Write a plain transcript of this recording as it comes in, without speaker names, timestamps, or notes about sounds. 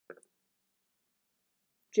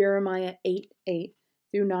Jeremiah 8:8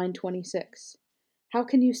 through 9:26. How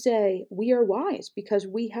can you say, "We are wise because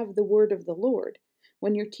we have the word of the Lord,"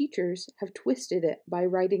 when your teachers have twisted it by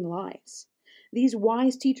writing lies? These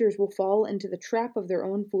wise teachers will fall into the trap of their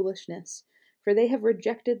own foolishness, for they have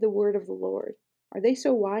rejected the word of the Lord. Are they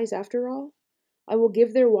so wise after all? I will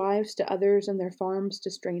give their wives to others and their farms to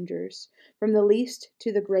strangers. From the least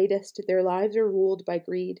to the greatest, their lives are ruled by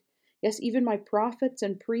greed. Yes, even my prophets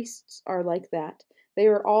and priests are like that. They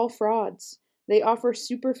are all frauds. They offer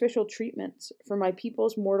superficial treatments for my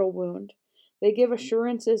people's mortal wound. They give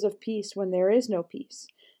assurances of peace when there is no peace.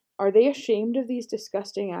 Are they ashamed of these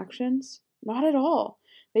disgusting actions? Not at all.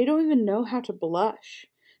 They don't even know how to blush.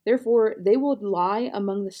 Therefore, they will lie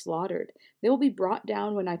among the slaughtered. They will be brought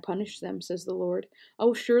down when I punish them, says the Lord. I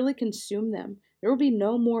will surely consume them. There will be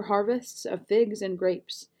no more harvests of figs and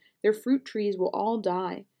grapes. Their fruit trees will all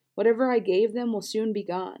die. Whatever I gave them will soon be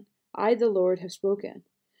gone. I, the Lord, have spoken.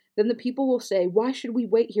 Then the people will say, "Why should we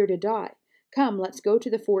wait here to die? Come, let's go to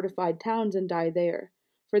the fortified towns and die there."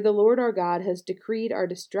 For the Lord our God has decreed our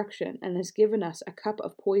destruction and has given us a cup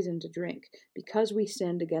of poison to drink, because we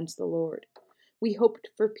sinned against the Lord. We hoped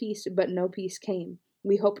for peace, but no peace came.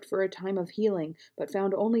 We hoped for a time of healing, but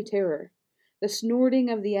found only terror. The snorting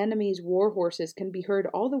of the enemy's war horses can be heard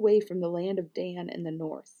all the way from the land of Dan in the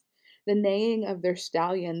north. The neighing of their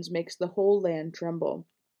stallions makes the whole land tremble.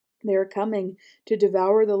 They are coming to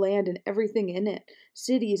devour the land and everything in it,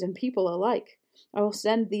 cities and people alike. I will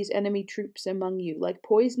send these enemy troops among you, like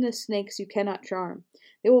poisonous snakes you cannot charm.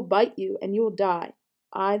 They will bite you, and you will die.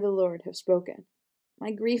 I, the Lord, have spoken.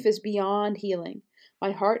 My grief is beyond healing.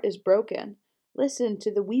 My heart is broken. Listen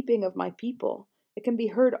to the weeping of my people. It can be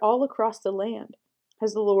heard all across the land.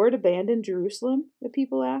 Has the Lord abandoned Jerusalem? The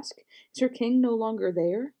people ask. Is her king no longer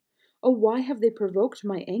there? Oh, why have they provoked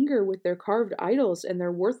my anger with their carved idols and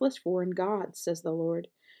their worthless foreign gods, says the Lord.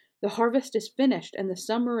 The harvest is finished and the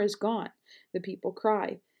summer is gone, the people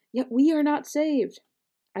cry. Yet we are not saved.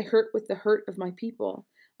 I hurt with the hurt of my people.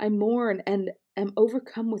 I mourn and am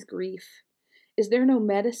overcome with grief. Is there no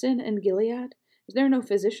medicine in Gilead? Is there no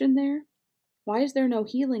physician there? Why is there no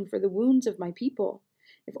healing for the wounds of my people?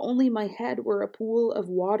 If only my head were a pool of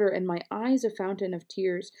water and my eyes a fountain of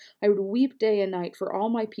tears, I would weep day and night for all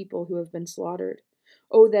my people who have been slaughtered.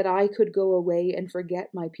 Oh, that I could go away and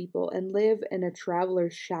forget my people and live in a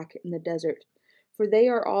traveler's shack in the desert. For they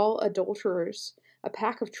are all adulterers, a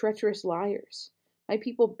pack of treacherous liars. My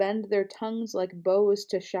people bend their tongues like bows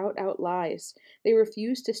to shout out lies. They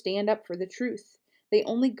refuse to stand up for the truth. They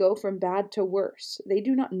only go from bad to worse. They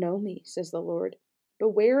do not know me, says the Lord.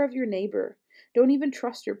 Beware of your neighbor. Don't even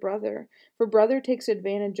trust your brother, for brother takes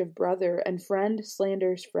advantage of brother, and friend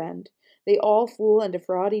slanders friend. They all fool and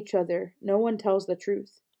defraud each other. No one tells the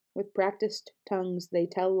truth. With practiced tongues they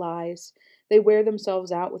tell lies. They wear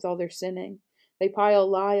themselves out with all their sinning. They pile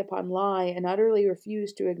lie upon lie and utterly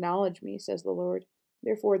refuse to acknowledge me, says the Lord.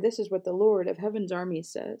 Therefore, this is what the Lord of heaven's armies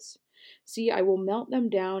says. See, I will melt them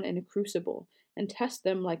down in a crucible and test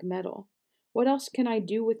them like metal. What else can I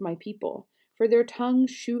do with my people? For their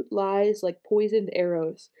tongues shoot lies like poisoned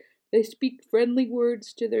arrows. They speak friendly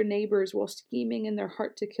words to their neighbors while scheming in their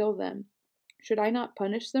heart to kill them. Should I not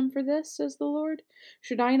punish them for this, says the Lord?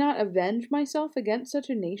 Should I not avenge myself against such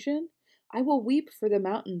a nation? I will weep for the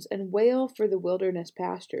mountains and wail for the wilderness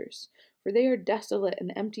pastures, for they are desolate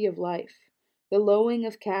and empty of life. The lowing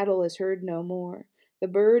of cattle is heard no more. The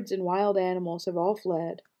birds and wild animals have all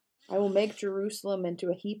fled. I will make Jerusalem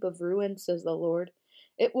into a heap of ruins, says the Lord.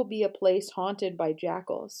 It will be a place haunted by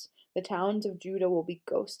jackals. The towns of Judah will be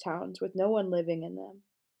ghost towns with no one living in them.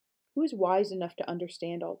 Who is wise enough to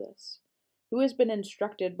understand all this? Who has been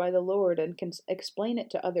instructed by the Lord and can explain it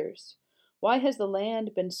to others? Why has the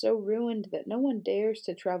land been so ruined that no one dares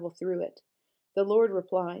to travel through it? The Lord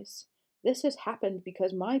replies, This has happened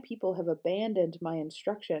because my people have abandoned my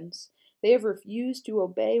instructions. They have refused to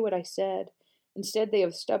obey what I said. Instead, they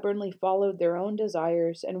have stubbornly followed their own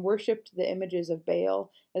desires and worshipped the images of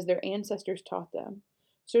Baal as their ancestors taught them.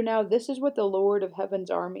 So now this is what the Lord of heaven's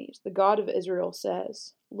armies, the God of Israel,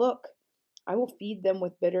 says. Look, I will feed them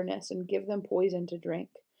with bitterness and give them poison to drink.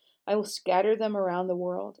 I will scatter them around the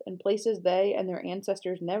world, in places they and their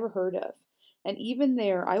ancestors never heard of. And even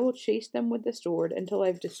there I will chase them with the sword until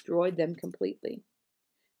I've destroyed them completely.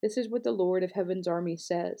 This is what the Lord of heaven's armies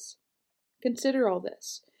says. Consider all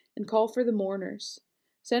this, and call for the mourners.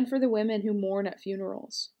 Send for the women who mourn at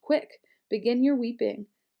funerals. Quick, begin your weeping.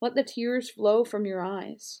 Let the tears flow from your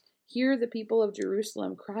eyes. Hear the people of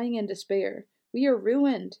Jerusalem crying in despair. We are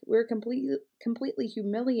ruined. We are completely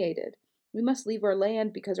humiliated. We must leave our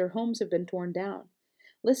land because our homes have been torn down.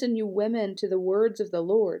 Listen, you women, to the words of the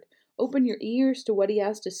Lord. Open your ears to what he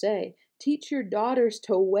has to say. Teach your daughters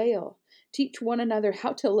to wail. Teach one another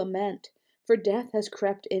how to lament. For death has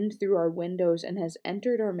crept in through our windows and has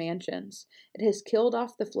entered our mansions. It has killed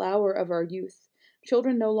off the flower of our youth.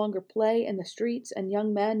 Children no longer play in the streets, and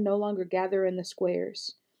young men no longer gather in the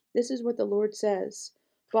squares. This is what the Lord says.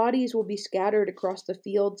 Bodies will be scattered across the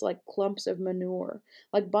fields like clumps of manure,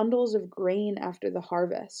 like bundles of grain after the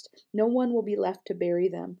harvest. No one will be left to bury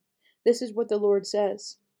them. This is what the Lord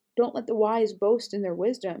says. Don't let the wise boast in their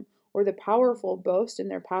wisdom, or the powerful boast in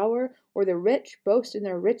their power, or the rich boast in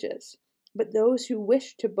their riches. But those who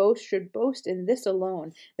wish to boast should boast in this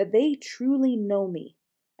alone, that they truly know me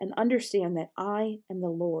and understand that I am the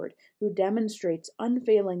Lord, who demonstrates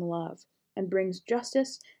unfailing love and brings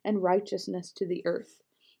justice and righteousness to the earth,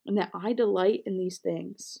 and that I delight in these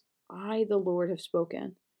things. I, the Lord, have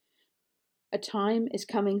spoken. A time is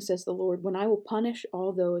coming, says the Lord, when I will punish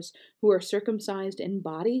all those who are circumcised in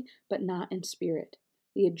body, but not in spirit.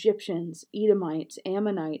 The Egyptians, Edomites,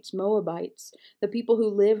 Ammonites, Moabites, the people who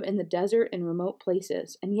live in the desert and remote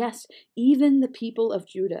places, and yes, even the people of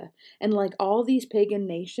Judah. And like all these pagan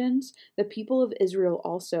nations, the people of Israel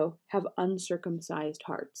also have uncircumcised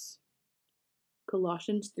hearts.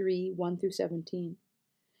 Colossians 3, 1-17.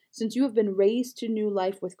 Since you have been raised to new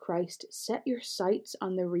life with Christ, set your sights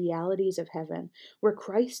on the realities of heaven, where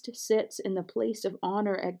Christ sits in the place of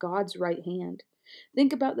honor at God's right hand.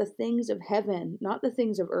 Think about the things of heaven, not the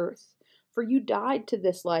things of earth. For you died to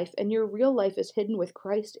this life, and your real life is hidden with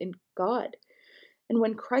Christ in God. And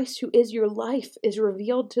when Christ, who is your life, is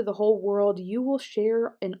revealed to the whole world, you will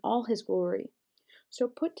share in all his glory. So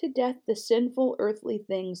put to death the sinful earthly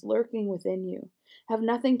things lurking within you. Have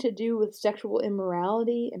nothing to do with sexual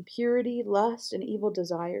immorality, impurity, lust, and evil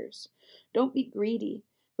desires. Don't be greedy,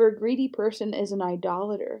 for a greedy person is an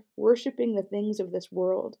idolater, worshipping the things of this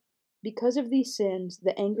world. Because of these sins,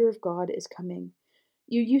 the anger of God is coming.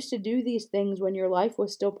 You used to do these things when your life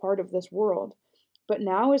was still part of this world. But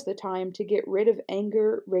now is the time to get rid of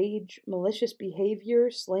anger, rage, malicious behavior,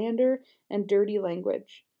 slander, and dirty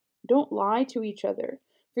language. Don't lie to each other,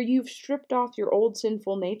 for you've stripped off your old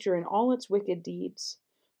sinful nature and all its wicked deeds.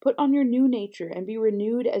 Put on your new nature and be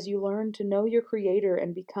renewed as you learn to know your Creator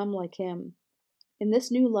and become like Him. In this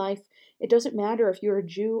new life, it doesn't matter if you're a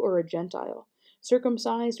Jew or a Gentile,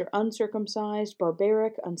 circumcised or uncircumcised,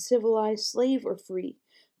 barbaric, uncivilized, slave or free.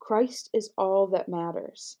 Christ is all that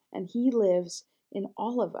matters, and He lives in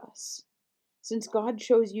all of us. Since God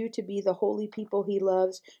chose you to be the holy people He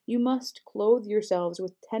loves, you must clothe yourselves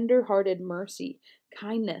with tender-hearted mercy,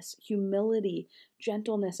 kindness, humility,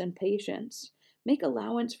 gentleness, and patience. Make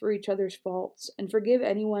allowance for each other's faults, and forgive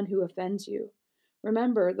anyone who offends you.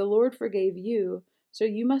 Remember, the Lord forgave you, so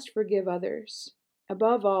you must forgive others.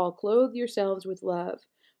 Above all, clothe yourselves with love,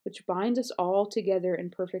 which binds us all together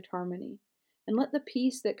in perfect harmony. And let the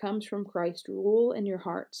peace that comes from Christ rule in your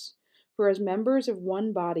hearts. For as members of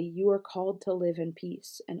one body, you are called to live in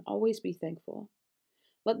peace and always be thankful.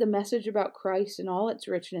 Let the message about Christ and all its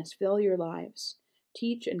richness fill your lives.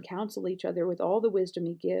 Teach and counsel each other with all the wisdom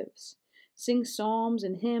He gives. Sing psalms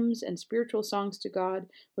and hymns and spiritual songs to God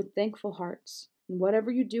with thankful hearts. And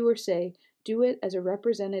whatever you do or say, do it as a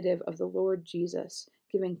representative of the Lord Jesus,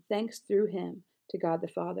 giving thanks through Him to God the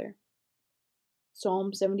Father.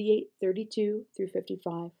 Psalm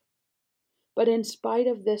 78:32-55. But in spite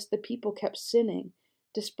of this, the people kept sinning.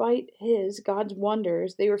 Despite God's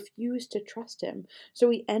wonders, they refused to trust Him. So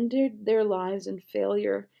He ended their lives in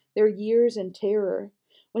failure, their years in terror.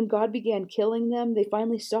 When God began killing them, they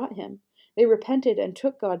finally sought Him. They repented and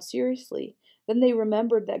took God seriously. Then they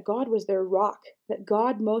remembered that God was their rock, that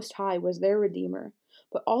God Most High was their Redeemer.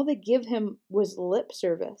 But all they give Him was lip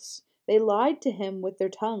service. They lied to Him with their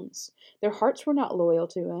tongues. Their hearts were not loyal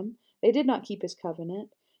to Him. They did not keep His covenant.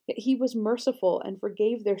 Yet He was merciful and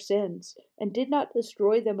forgave their sins, and did not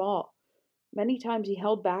destroy them all. Many times He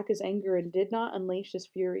held back His anger and did not unleash His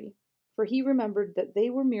fury, for He remembered that they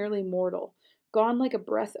were merely mortal, gone like a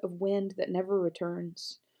breath of wind that never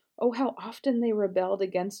returns. Oh, how often they rebelled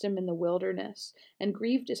against Him in the wilderness, and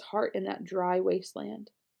grieved His heart in that dry wasteland.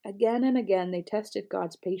 Again and again they tested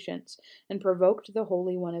God's patience, and provoked the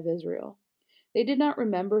Holy One of Israel. They did not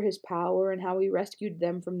remember His power and how He rescued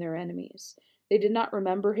them from their enemies. They did not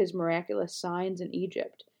remember His miraculous signs in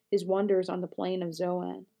Egypt, His wonders on the plain of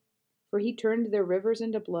Zoan. For He turned their rivers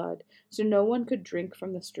into blood, so no one could drink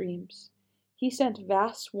from the streams. He sent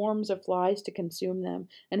vast swarms of flies to consume them,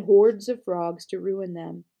 and hordes of frogs to ruin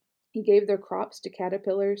them. He gave their crops to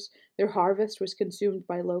caterpillars, their harvest was consumed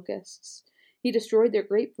by locusts. He destroyed their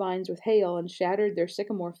grapevines with hail, and shattered their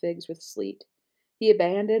sycamore figs with sleet. He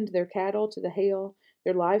abandoned their cattle to the hail,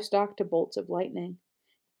 their livestock to bolts of lightning.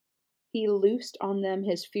 He loosed on them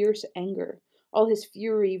his fierce anger, all his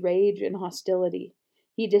fury, rage, and hostility.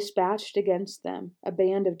 He dispatched against them a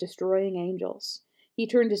band of destroying angels. He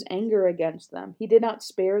turned his anger against them. He did not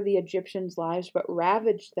spare the Egyptians' lives, but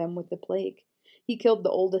ravaged them with the plague. He killed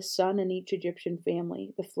the oldest son in each Egyptian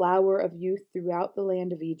family, the flower of youth throughout the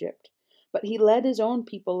land of Egypt. But he led his own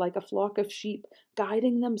people like a flock of sheep,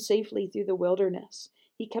 guiding them safely through the wilderness.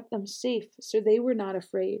 He kept them safe, so they were not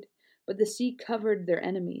afraid. But the sea covered their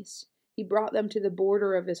enemies. He brought them to the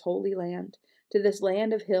border of his holy land, to this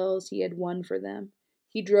land of hills he had won for them.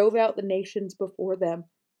 He drove out the nations before them.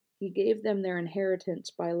 He gave them their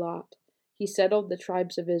inheritance by lot. He settled the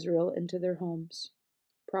tribes of Israel into their homes.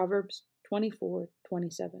 Proverbs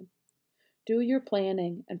 24:27. Do your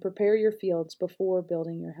planning and prepare your fields before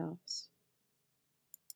building your house.